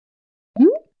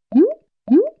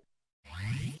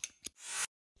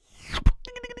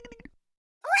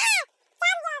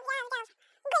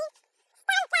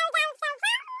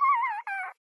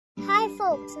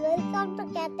folks, welcome to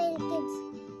Cattail Kids.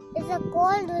 It's a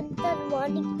cold winter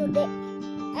morning today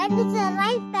and it's the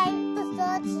right time to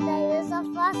search dinosaur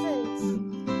fossils.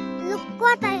 Look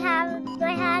what I have in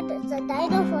my hand, it's a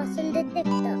dino fossil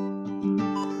detector.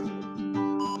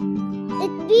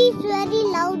 It beeps very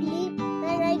loudly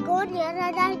when I go near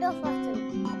a dino fossil.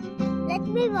 Let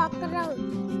me walk around.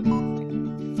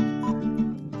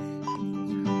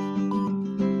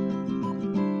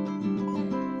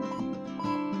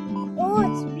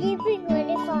 It's beeping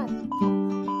very fast.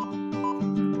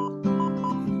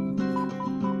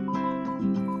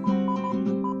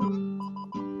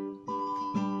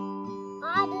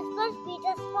 This must be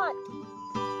the spot.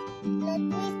 Let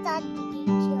me start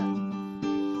digging here.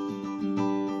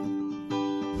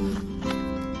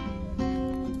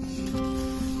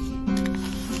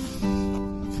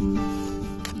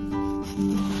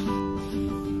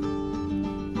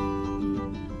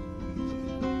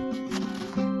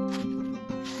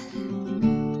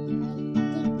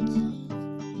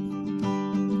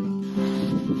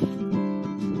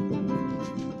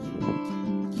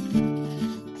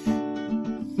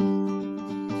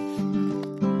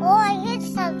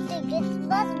 It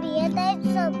must be a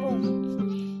dinosaur bone.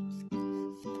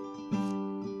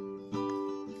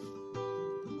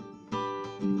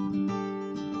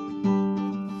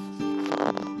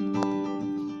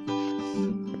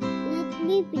 Let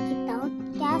me pick it out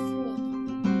carefully.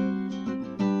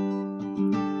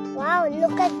 Wow,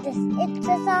 look at this. It's a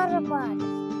sauropod.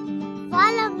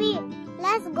 Follow me.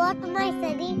 Let's go to my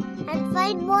study and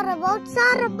find more about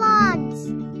sauropods.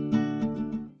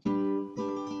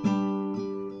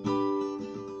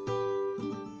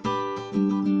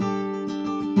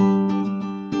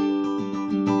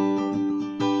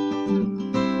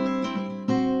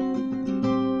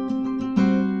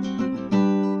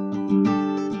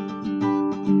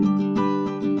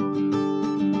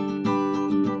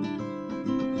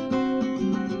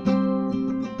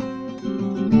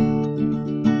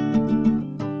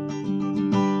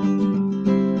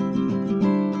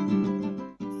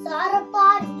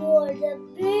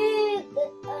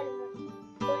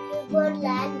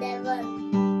 Land ever.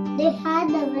 They had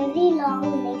a very long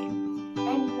neck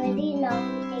and very long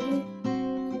tail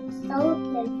and sound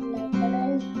like an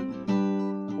elephant.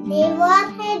 They were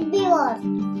herbivores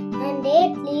and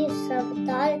ate leaves from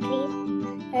tall trees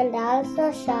and also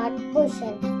short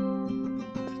bushes.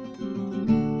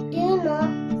 Do you know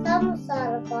some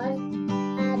sauropods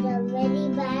had a very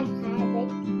bad habit?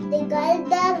 They gulped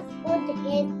their food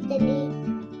hastily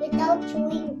without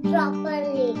chewing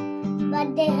properly. But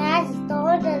they had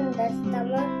stored in the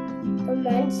stomach to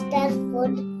munch their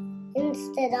food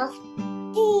instead of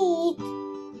teeth.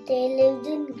 They lived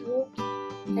in groups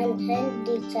and helped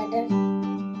each other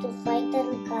to fight a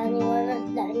carnivorous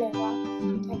dinosaur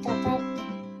that attacked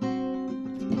them.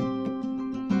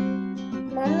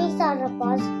 Mummy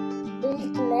sauropods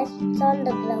built nests on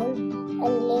the ground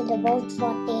and laid about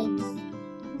 40 eggs.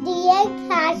 The egg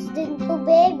hatched into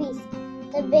babies.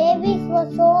 The babies were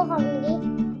so hungry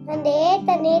and they ate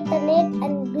and ate and ate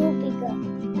and grew bigger.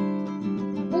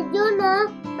 Did you know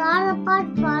sauropod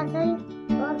fossils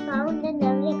were found in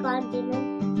every continent,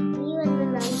 even in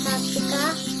Antarctica?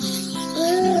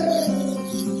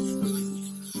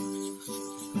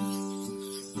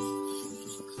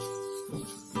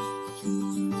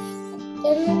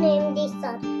 Can you name these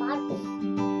sauropods?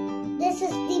 This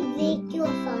is the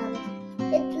Brachiosaurus.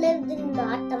 It lived in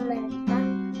North America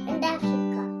and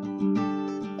Africa.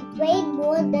 Weighed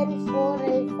more than 4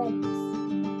 elephants.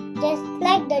 Just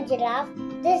like the giraffe,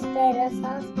 this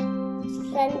dinosaur's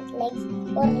front legs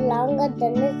were longer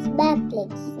than its back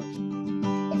legs.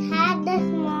 It had a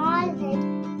small head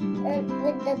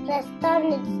with the crest on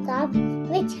its top,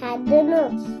 which had the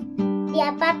nose. The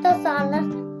Apatosaurus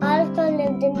also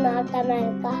lived in North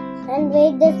America and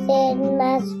weighed the same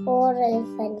as 4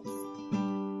 elephants.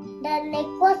 Their neck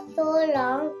was so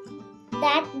long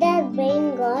that their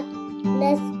brain got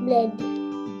less blood,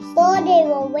 so they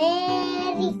were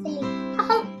very silly.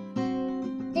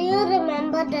 Do you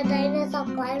remember the dinosaur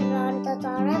called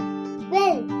Brontosaurus?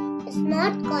 Well, it's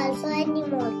not called so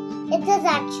anymore. It is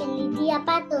actually the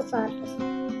Apatosaurus.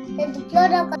 The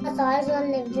Diplodocus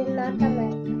lived in North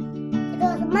America. It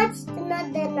was much thinner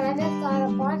than other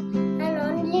sauropods and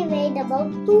only weighed about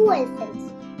 2 elephants.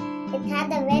 It had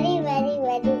a very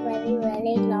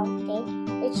long tail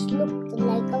which looked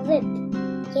like a whip.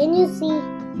 Can you see?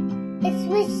 It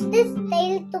switched its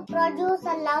tail to produce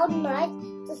a loud noise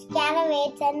to scare away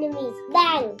its enemies.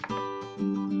 Bang!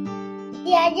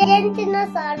 The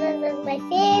Argentinosaurus is my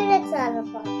favorite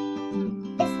sauropod.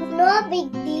 It's no big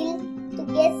deal to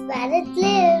guess where it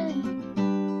lived.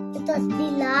 It was the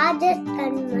largest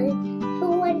animal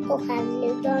proven to have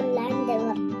lived on land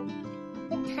ever.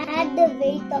 It had the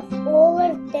weight of over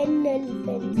 10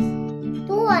 elephants.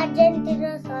 Two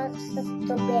Argentinosaurus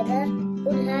together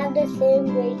would have the same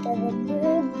weight as a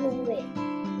big blue whale.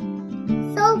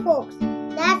 So folks,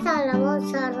 that's all about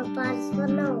sauropods for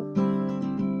now.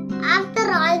 After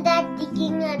all that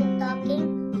thinking and talking,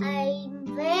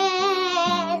 I'm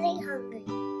very hungry.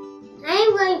 I'm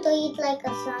going to eat like a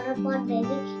sauropod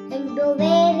baby and grow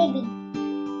very big.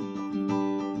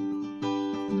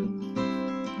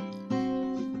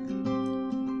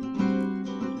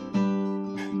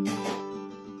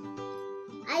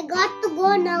 I got to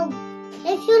go now.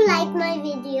 If you like my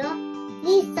video,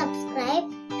 please subscribe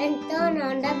and turn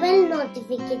on the bell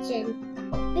notification,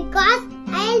 because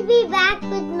I'll be back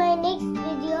with my next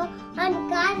video on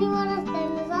carnivorous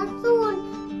dinosaurs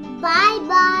soon. Bye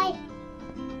bye.